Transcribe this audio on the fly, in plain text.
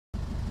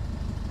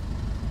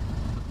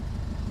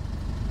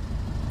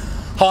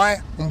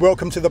Hi, and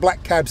welcome to the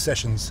Black Cab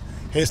Sessions.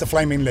 Here's the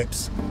Flaming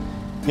Lips.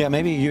 Yeah,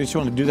 maybe you just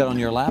want to do that on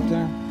your lap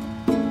there?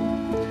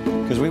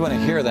 Because we want to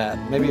hear that.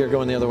 Maybe you're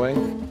going the other way.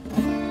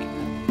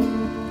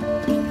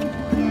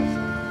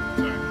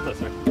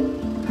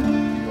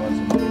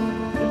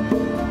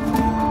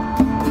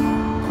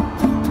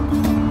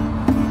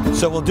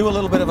 So we'll do a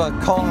little bit of a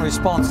call and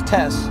response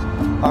test.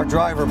 Our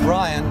driver,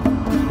 Brian,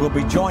 will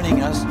be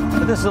joining us.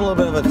 But this is a little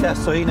bit of a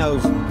test so he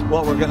knows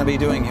what we're going to be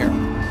doing here.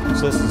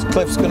 So this is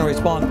Cliff's going to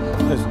respond.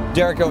 There's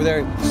Derek over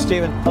there.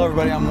 Stephen. Hello,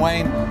 everybody. I'm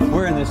Wayne.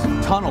 We're in this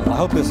tunnel. I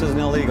hope this isn't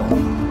illegal.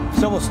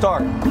 So we'll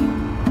start.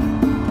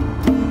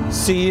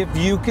 See if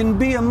you can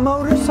be a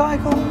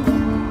motorcycle.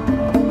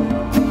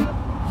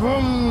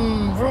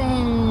 Vroom,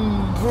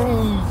 vroom,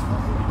 vroom.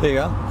 There you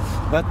go.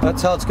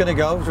 That's how it's going to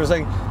go. We're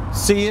saying,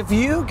 see if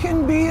you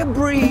can be a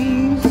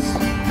breeze.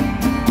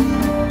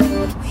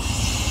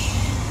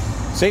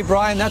 See,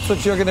 Brian, that's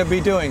what you're going to be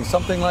doing.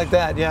 Something like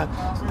that, yeah.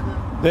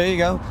 There you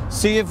go.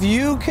 See if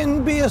you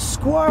can be a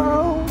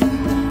squirrel.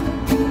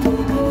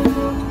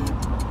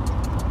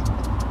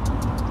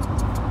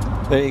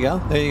 There you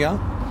go. There you go.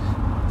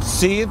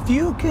 See if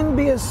you can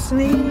be a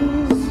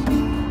sneeze.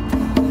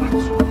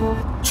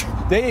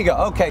 There you go.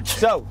 Okay,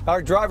 so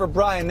our driver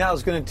Brian now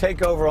is going to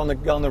take over on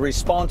the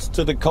response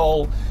to the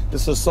call.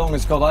 This song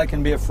is called "I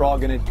Can Be a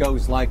Frog," and it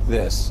goes like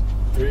this.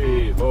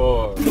 3,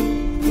 4.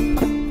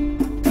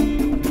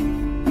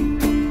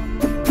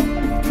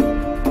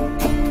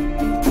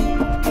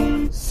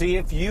 See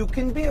if you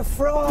can be a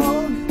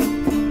frog.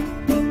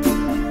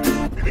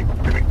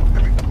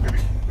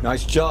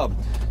 Nice job.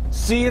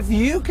 See if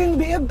you can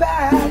be a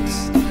bat.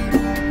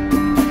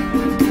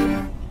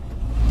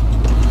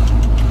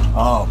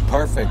 Oh,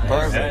 perfect,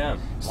 perfect. Yeah.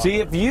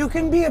 See if you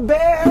can be a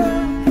bear.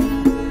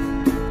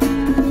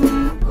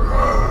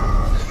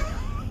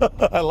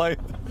 I like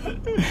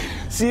it.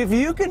 See if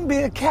you can be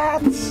a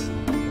cat.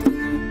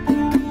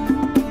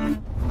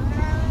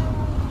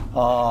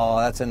 Oh,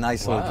 that's a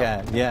nice little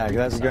cat. Yeah,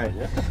 that's great.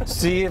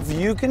 See if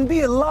you can be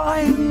a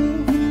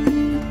lion.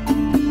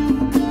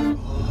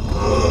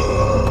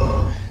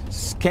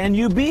 Can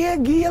you be a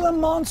Gila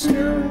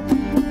monster?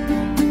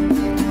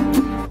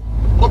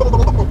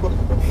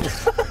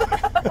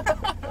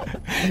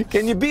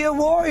 Can you be a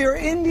warrior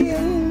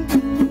Indian?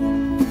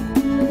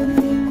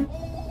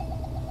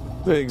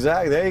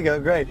 Exactly. There you go.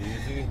 Great.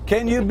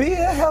 Can you be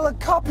a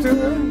helicopter?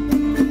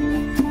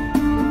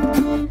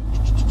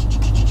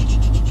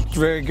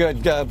 Very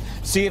good.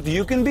 See if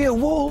you can be a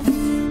wolf.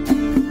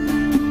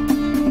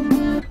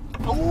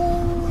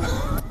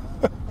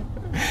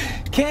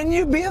 Can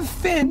you be a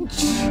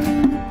finch?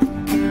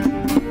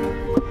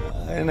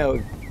 I know.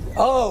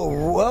 Oh,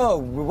 whoa!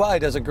 Wow, it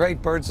does a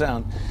great bird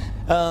sound.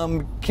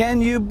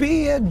 Can you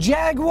be a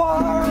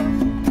jaguar?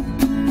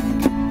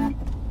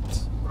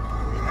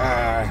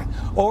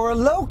 Or a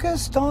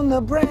locust on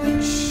the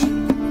branch?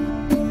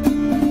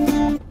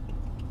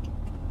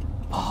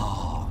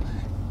 Oh.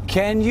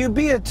 Can you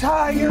be a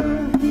tiger?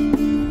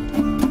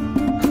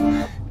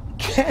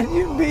 Can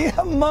you be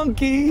a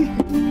monkey?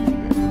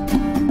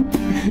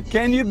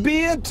 Can you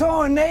be a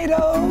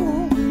tornado?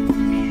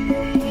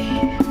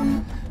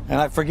 And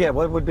I forget,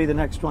 what would be the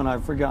next one? I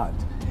forgot.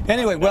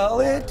 Anyway, well,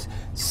 it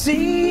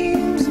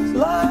seems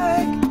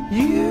like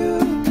you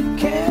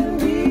can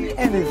be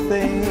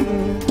anything,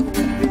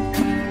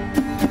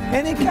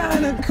 any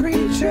kind of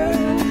creature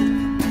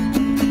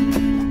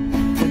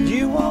that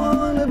you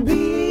want to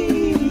be.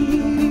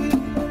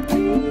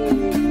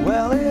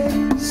 Well,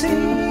 it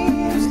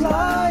seems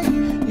like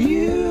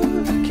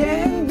you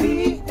can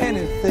be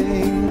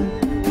anything,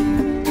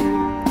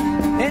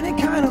 any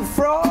kind of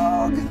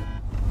frog,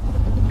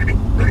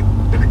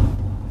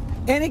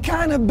 any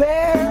kind of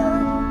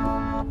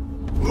bear,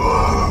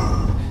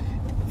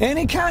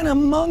 any kind of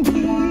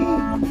monkey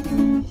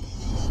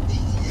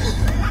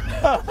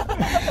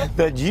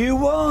that you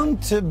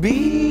want to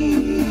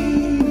be.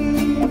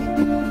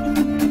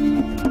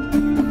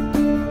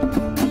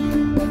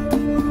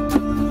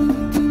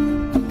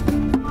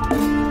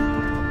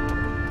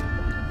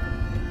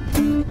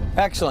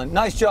 Excellent.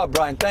 Nice job,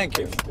 Brian. Thank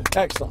you.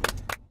 Excellent.